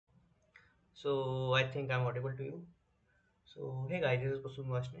So I think I'm audible to you. So hey guys, this is Kusum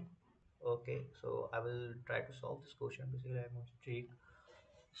Vashne. Okay, so I will try to solve this question. Basically, I must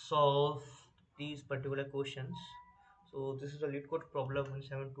solve these particular questions. So this is a LeetCode problem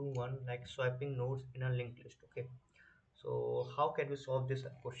 1721, like swiping nodes in a linked list. Okay, so how can we solve this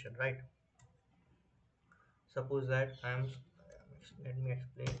question, right? Suppose that let me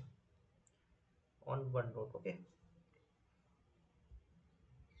explain on one node. Okay.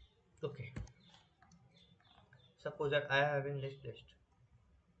 Suppose that I am having this list.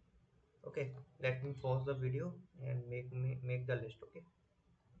 Okay, let me pause the video and make the list.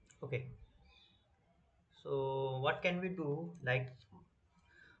 Okay, so what can we do, like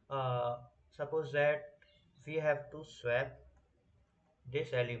uh, suppose that we have to swap this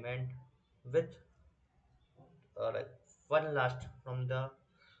element with like one last from the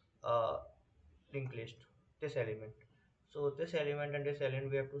uh, linked list, this element. So this element and this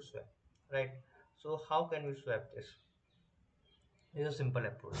element we have to swap, right? So how can we swap this? This is a simple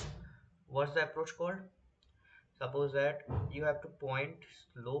approach. What's the approach called? Suppose that you have to point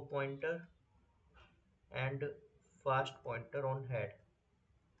slow pointer and fast pointer on head,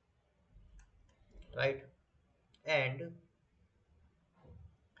 right? And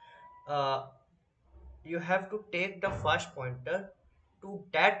uh, you have to take the first pointer to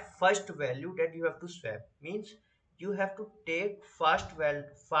that first value that you have to swap. Means you have to take first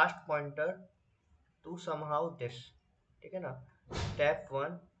pointer to somehow this. Okay na? Step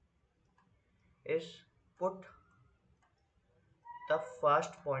 1 is put the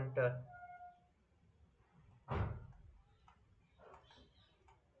first pointer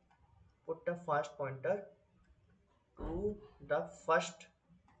put the first pointer to the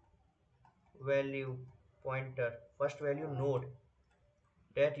value first value node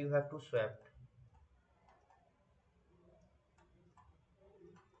that you have to swap.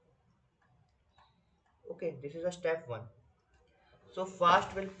 Okay, this is a step 1. So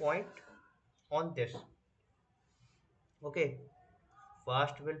first will point on this. Okay,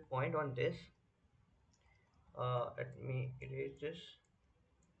 first will point on this. Let me erase this.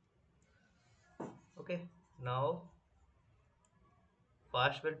 Okay, now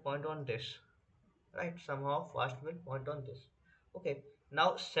first will point on this, right? Somehow first will point on this. Okay,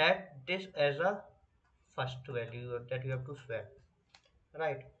 now set this as a first value that you have to swap,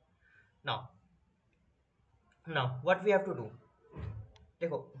 right? Now what we have to do,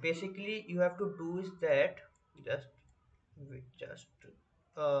 देखो, basically you have to do is that just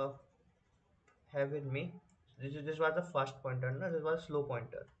uh, have with me. This was the first pointer, no? This was slow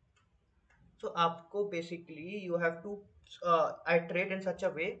pointer. So आपको basically you have to iterate in such a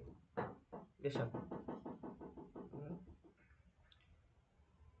way. Listen,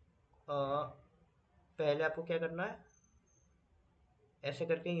 पहले आपको क्या करना है, ऐसे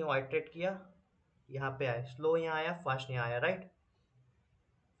करके यूँ iterate किया, यहाँ पे आया स्लो, यहाँ आया फास्ट, यहाँ आया, राइट?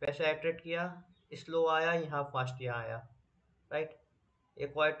 वैसे आइट्रेट किया, स्लो आया यहाँ, फास्ट यहाँ आया, राइट?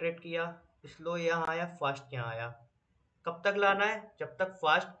 एक और आइट्रेट किया, स्लो यहाँ आया, फास्ट यहाँ आया। कब तक लाना है? जब तक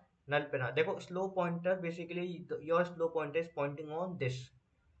फास्ट नल पे ना। देखो, slow pointer basically your slow pointer is pointing on this,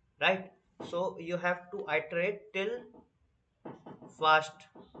 right? So you have to iterate till fast,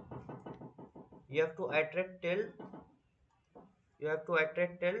 you have to iterate till you have to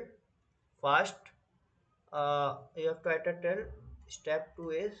iterate till fast. You have to iterate till step 2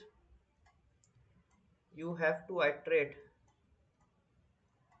 is you have to iterate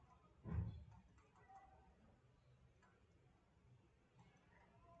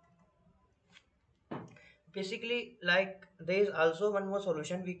basically, like there is also one more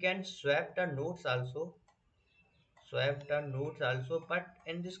solution. We can swap the nodes also, but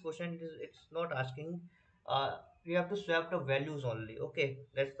in this question it's not asking. You have to swap the values only. Okay,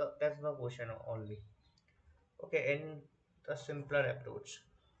 that's the question only. Okay, in the simpler approach.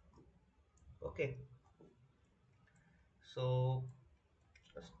 Okay, so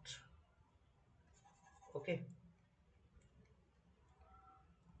just okay.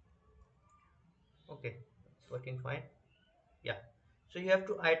 Okay, it's working fine. Yeah. So you have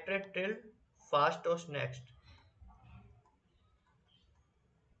to iterate till fast or next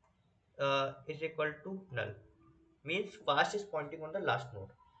is equal to null. Means fast is pointing on the last node,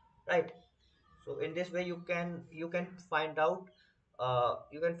 right? So in this way you can find out the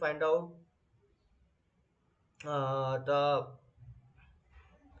you can find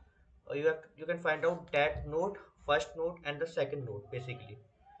out that node, first node and the second node basically.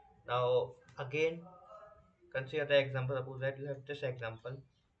 Now again, consider the example. Suppose that you have this example,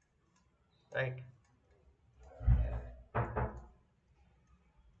 right?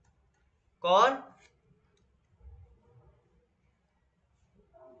 कौन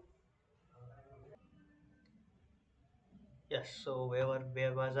Yes, so where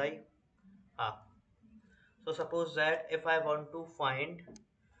was I? Ah, so suppose that if I want to find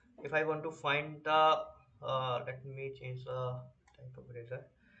the let me change the type of eraser.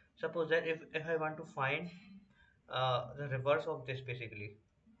 Suppose that if I want to find the reverse of this, basically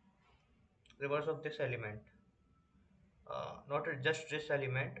reverse of this element, not just this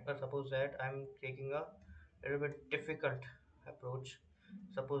element. Suppose that I'm taking a little bit difficult approach.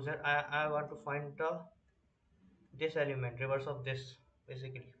 Suppose that I want to find the this element reverse of this,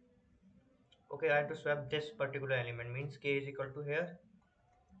 basically. Okay, I have to swap this particular element, means k is equal to here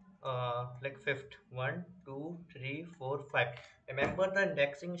like fifth, 1 2 3 4 5. Remember the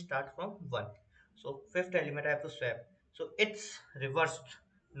indexing start from 1, so fifth element I have to swap. So it's reversed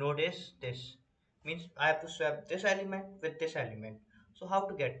node is this, means I have to swap this element with this element. So how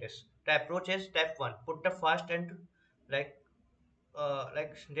to get this? The approach is step 1, put the fast and like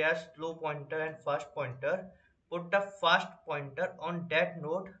there's slow pointer and fast pointer. Put the fast pointer on that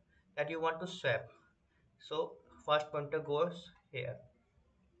node that you want to swap. So fast pointer goes here.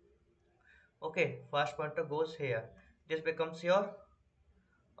 Okay, fast pointer goes here. This becomes your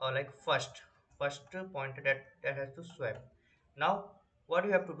like first pointer that has to swap. Now what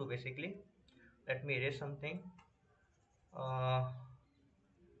you have to do, basically, let me erase something. uh,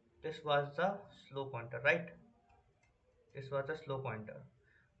 this was the slow pointer, right? This was the slow pointer.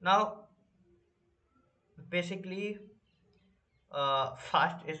 Now basically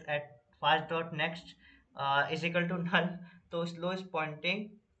fast is at fast dot next is equal to null, so slow is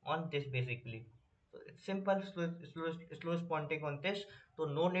pointing on this, basically. So it's simple. Slow is pointing on this, so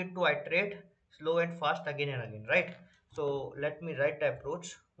no need to iterate slow and fast again and again, right? So let me write the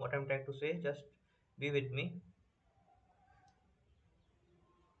approach, what I'm trying to say, just be with me.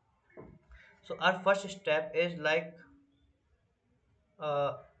 So our first step is like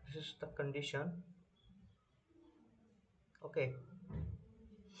uh, this is the condition. Okay,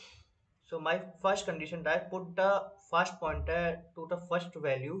 so my first condition, that put the first pointer to the first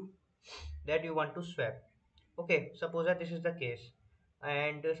value that you want to swap. Okay, suppose that this is the case,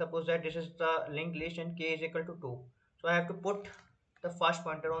 and suppose that this is the linked list and k is equal to 2. So I have to put the first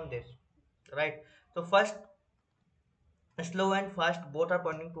pointer on this, right? So first, slow and fast both are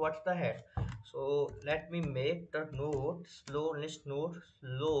pointing towards the head. So let me make the node slow, list node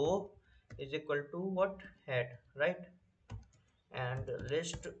slow is equal to what, head, right? And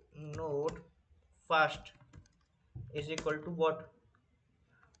list node fast is equal to what,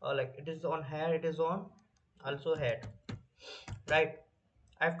 like it is on head, it is on also head, right?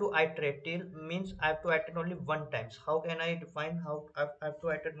 I have to iterate till, means I have to iterate only one times. How can I define how I have to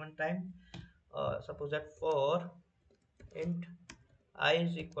iterate one time? Suppose that for int I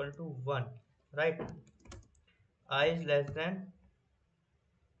is equal to 1, right? I is less than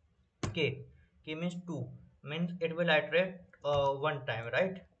k. K means 2, means it will iterate one time,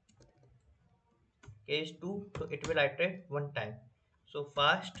 right? K is 2, so it will iterate one time. So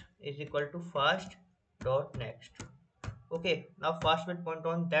fast is equal to fast dot next. Okay, now fast will point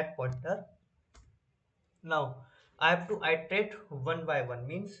on that pointer. Now I have to iterate one by one,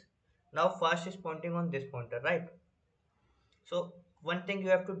 means now fast is pointing on this pointer, right? So one thing you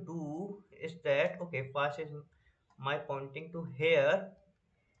have to do is that, okay, fast is my pointing to here.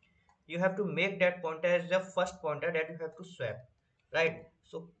 You have to make that pointer as the first pointer that you have to swap, right?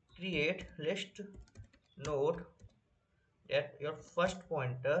 So create list node that your first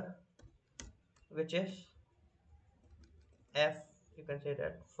pointer, which is f, you can say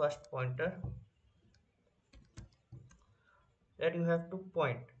that first pointer that you have to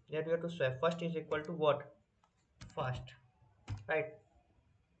point, that you have to swap. First is equal to what, fast, right?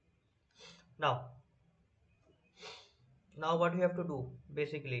 Now what you have to do,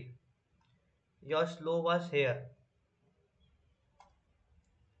 basically, your slow was here,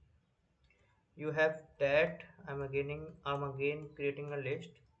 you have that. I'm again creating a list,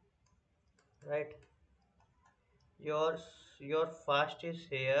 right? Your fast is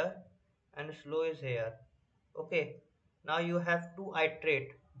here and slow is here. Okay, now you have to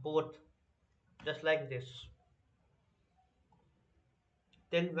iterate both, just like this,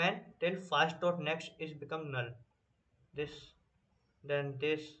 till when, till fast dot next is become null. This, then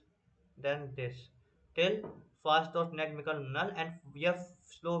this, then this, till fast dot next become null and your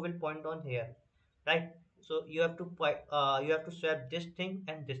slow will point on here, right? So you have to swap this thing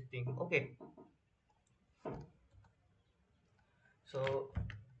and this thing. Okay, so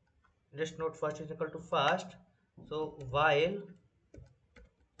this node first is equal to fast. So while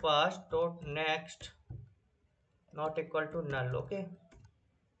fast dot next not equal to null, okay,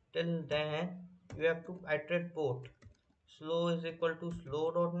 till then you have to iterate both. Slow is equal to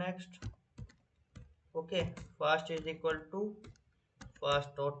slow dot next Okay, fast is equal to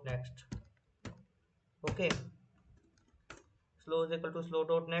fast dot next. Okay, slow is equal to slow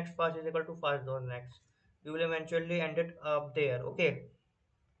dot next, fast is equal to fast dot next. You will eventually end it up there. Okay,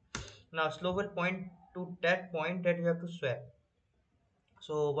 now slow will point to that point that you have to swap.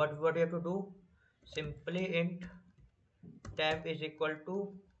 So what you have to do? Simply int temp is equal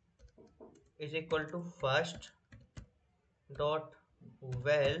to first dot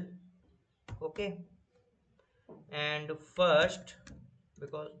well. Okay, and first,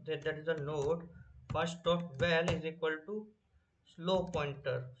 because that is a node, first dot val is equal to slow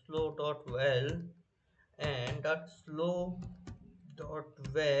pointer slow dot val, and that slow dot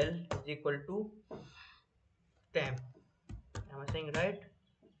val is equal to temp. Am I saying right?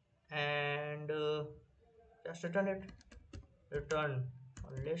 And just return it. Return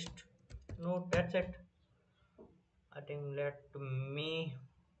list. No, that's it. I think let me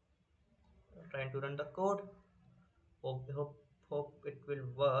trying to run the code. Hope it will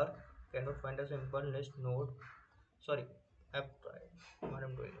work. Cannot find a simple list node. Sorry, I've tried. What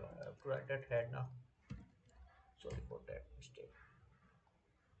I'm doing, I have to write that head now. Sorry for that mistake.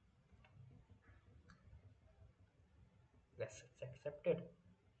 Yes, it's accepted.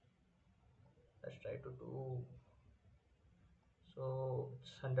 Let's try to do so.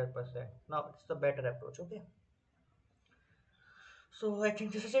 It's 100%. Now it's the better approach. Okay. So I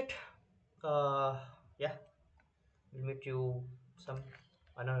think this is it. Uh, yeah. We'll meet you some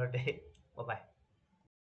another day. Bye bye.